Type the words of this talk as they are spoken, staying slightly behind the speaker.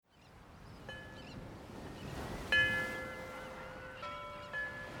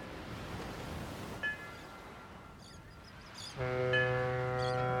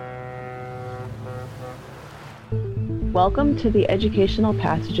Welcome to the Educational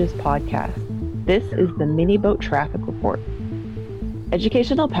Passages podcast. This is the Miniboat Traffic Report.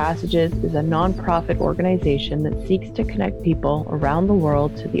 Educational Passages is a nonprofit organization that seeks to connect people around the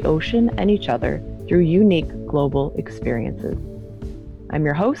world to the ocean and each other through unique global experiences. I'm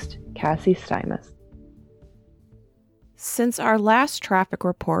your host, Cassie Stymus. Since our last traffic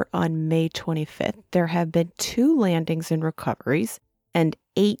report on May 25th, there have been 2 landings and recoveries and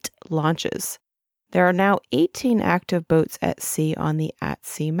 8 launches. There are now 18 active boats at sea on the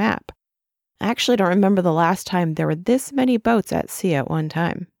at-sea map. I actually don't remember the last time there were this many boats at sea at one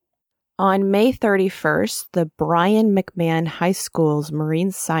time. On May 31st, the Brian McMahon High School's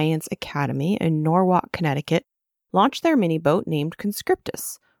Marine Science Academy in Norwalk, Connecticut, launched their mini boat named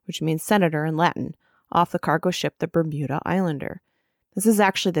Conscriptus, which means senator in Latin, off the cargo ship the Bermuda Islander. This is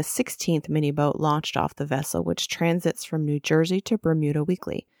actually the 16th mini boat launched off the vessel, which transits from New Jersey to Bermuda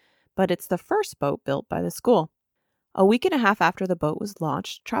weekly. But it's the first boat built by the school. A week and a half after the boat was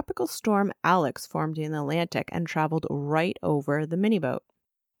launched, Tropical Storm Alex formed in the Atlantic and traveled right over the mini boat.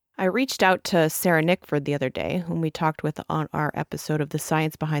 I reached out to Sarah Nickford the other day, whom we talked with on our episode of The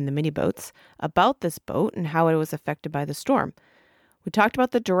Science Behind the Mini Boats, about this boat and how it was affected by the storm. We talked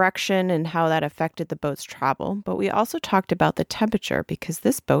about the direction and how that affected the boat's travel, but we also talked about the temperature because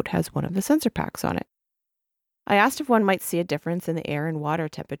this boat has one of the sensor packs on it. I asked if one might see a difference in the air and water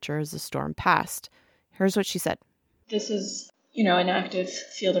temperature as the storm passed. Here's what she said. This is, an active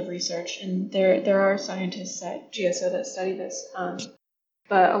field of research, and there are scientists at GSO that study this.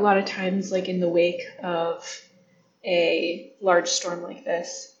 But a lot of times, like in the wake of a large storm like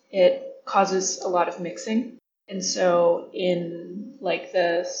this, it causes a lot of mixing. And so in like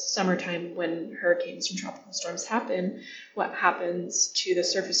the summertime when hurricanes and tropical storms happen, what happens to the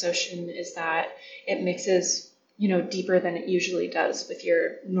surface ocean is that it mixes deeper than it usually does with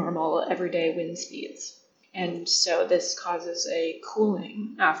your normal everyday wind speeds. And so this causes a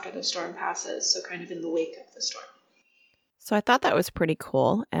cooling after the storm passes, so kind of in the wake of the storm. So I thought that was pretty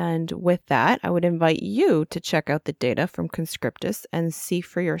cool. And with that, I would invite you to check out the data from Conscriptus and see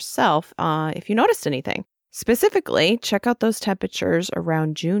for yourself if you noticed anything. Specifically, check out those temperatures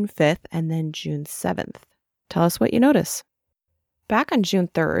around June 5th and then June 7th. Tell us what you notice. Back on June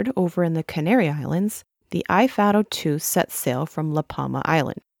 3rd, over in the Canary Islands, the Ifado 2 set sail from La Palma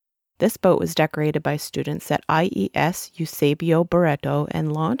Island. This boat was decorated by students at IES Eusebio Barreto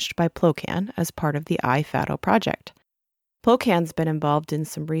and launched by Plocan as part of the Ifado project. Plocan's been involved in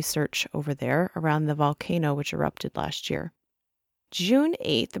some research over there around the volcano which erupted last year. June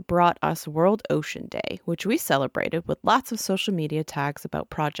 8th brought us World Ocean Day, which we celebrated with lots of social media tags about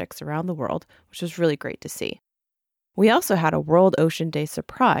projects around the world, which was really great to see. We also had a World Ocean Day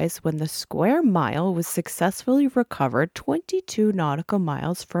surprise when the square mile was successfully recovered 22 nautical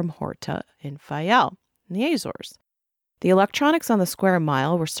miles from Horta in Fayal, in the Azores. The electronics on the square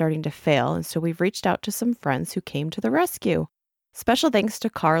mile were starting to fail, and so we've reached out to some friends who came to the rescue. Special thanks to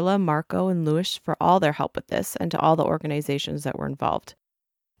Carla, Marco, and Luis for all their help with this and to all the organizations that were involved.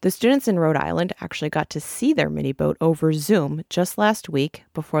 The students in Rhode Island actually got to see their mini boat over Zoom just last week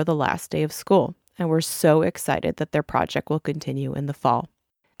before the last day of school, and we're so excited that their project will continue in the fall.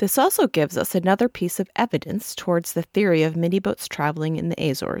 This also gives us another piece of evidence towards the theory of mini boats traveling in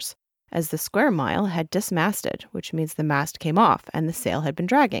the Azores, as the square mile had dismasted, which means the mast came off and the sail had been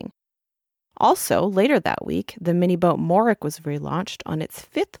dragging. Also, later that week, the mini boat Moric was relaunched on its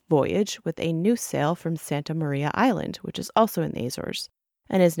 5th voyage with a new sail from Santa Maria Island, which is also in the Azores,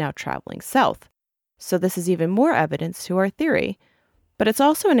 and is now traveling south. So this is even more evidence to our theory. But it's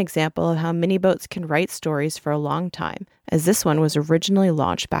also an example of how mini boats can write stories for a long time, as this one was originally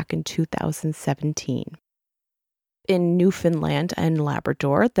launched back in 2017. In Newfoundland and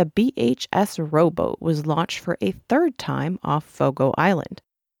Labrador, the BHS rowboat was launched for a 3rd time off Fogo Island.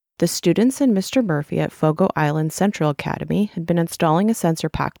 The students and Mr. Murphy at Fogo Island Central Academy had been installing a sensor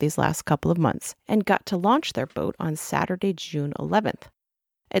pack these last couple of months and got to launch their boat on Saturday, June 11th.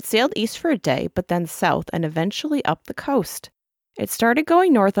 It sailed east for a day, but then south and eventually up the coast. It started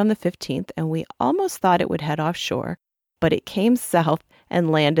going north on the 15th, and we almost thought it would head offshore, but it came south and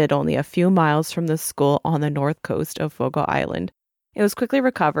landed only a few miles from the school on the north coast of Fogo Island. It was quickly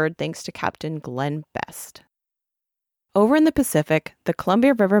recovered thanks to Captain Glenn Best. Over in the Pacific, the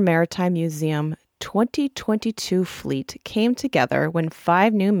Columbia River Maritime Museum 2022 fleet came together when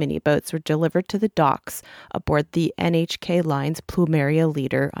 5 new mini boats were delivered to the docks aboard the NHK Line's Plumeria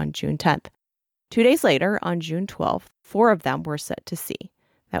Leader on June 10th. 2 days later, on June 12th, 4 of them were set to sea.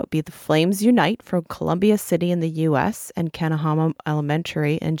 That would be the Flames Unite from Columbia City in the U.S. and Kanahama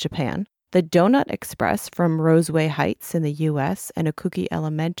Elementary in Japan, the Donut Express from Roseway Heights in the U.S. and Okuki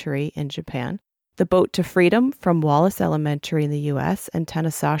Elementary in Japan, The Boat to Freedom from Wallace Elementary in the U.S. and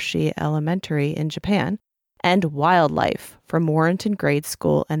Tanasashi Elementary in Japan, and Wildlife from Warrenton Grade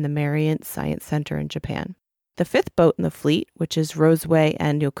School and the Marient Science Center in Japan. The fifth boat in the fleet, which is Roseway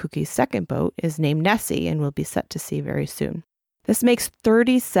and Yokuki's second boat, is named Nessie and will be set to sea very soon. This makes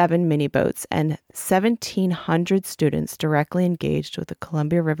 37 mini boats and 1,700 students directly engaged with the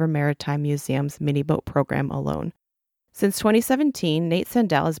Columbia River Maritime Museum's Miniboat program alone. Since 2017, Nate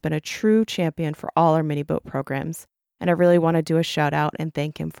Sandell has been a true champion for all our Miniboat programs, and I really want to do a shout out and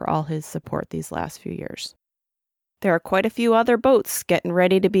thank him for all his support these last few years. There are quite a few other boats getting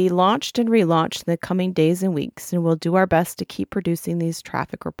ready to be launched and relaunched in the coming days and weeks, and we'll do our best to keep producing these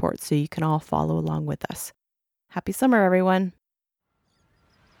traffic reports so you can all follow along with us. Happy summer, everyone!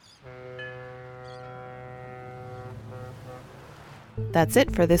 That's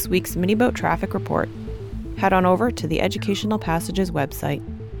it for this week's Miniboat Traffic Report. Head on over to the Educational Passages website,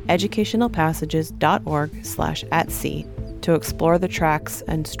 educationalpassages.org/@sea, to explore the tracks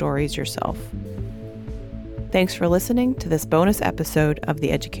and stories yourself. Thanks for listening to this bonus episode of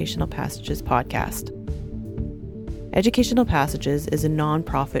the Educational Passages podcast. Educational Passages is a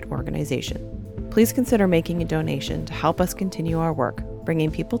non-profit organization. Please consider making a donation to help us continue our work, bringing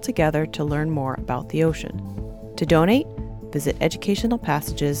people together to learn more about the ocean. To donate, visit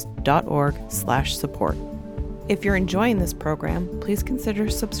educationalpassages.org/support. If you're enjoying this program, please consider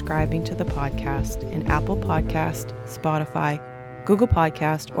subscribing to the podcast in Apple Podcast, Spotify, Google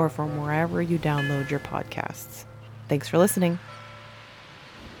Podcast, or from wherever you download your podcasts. Thanks for listening.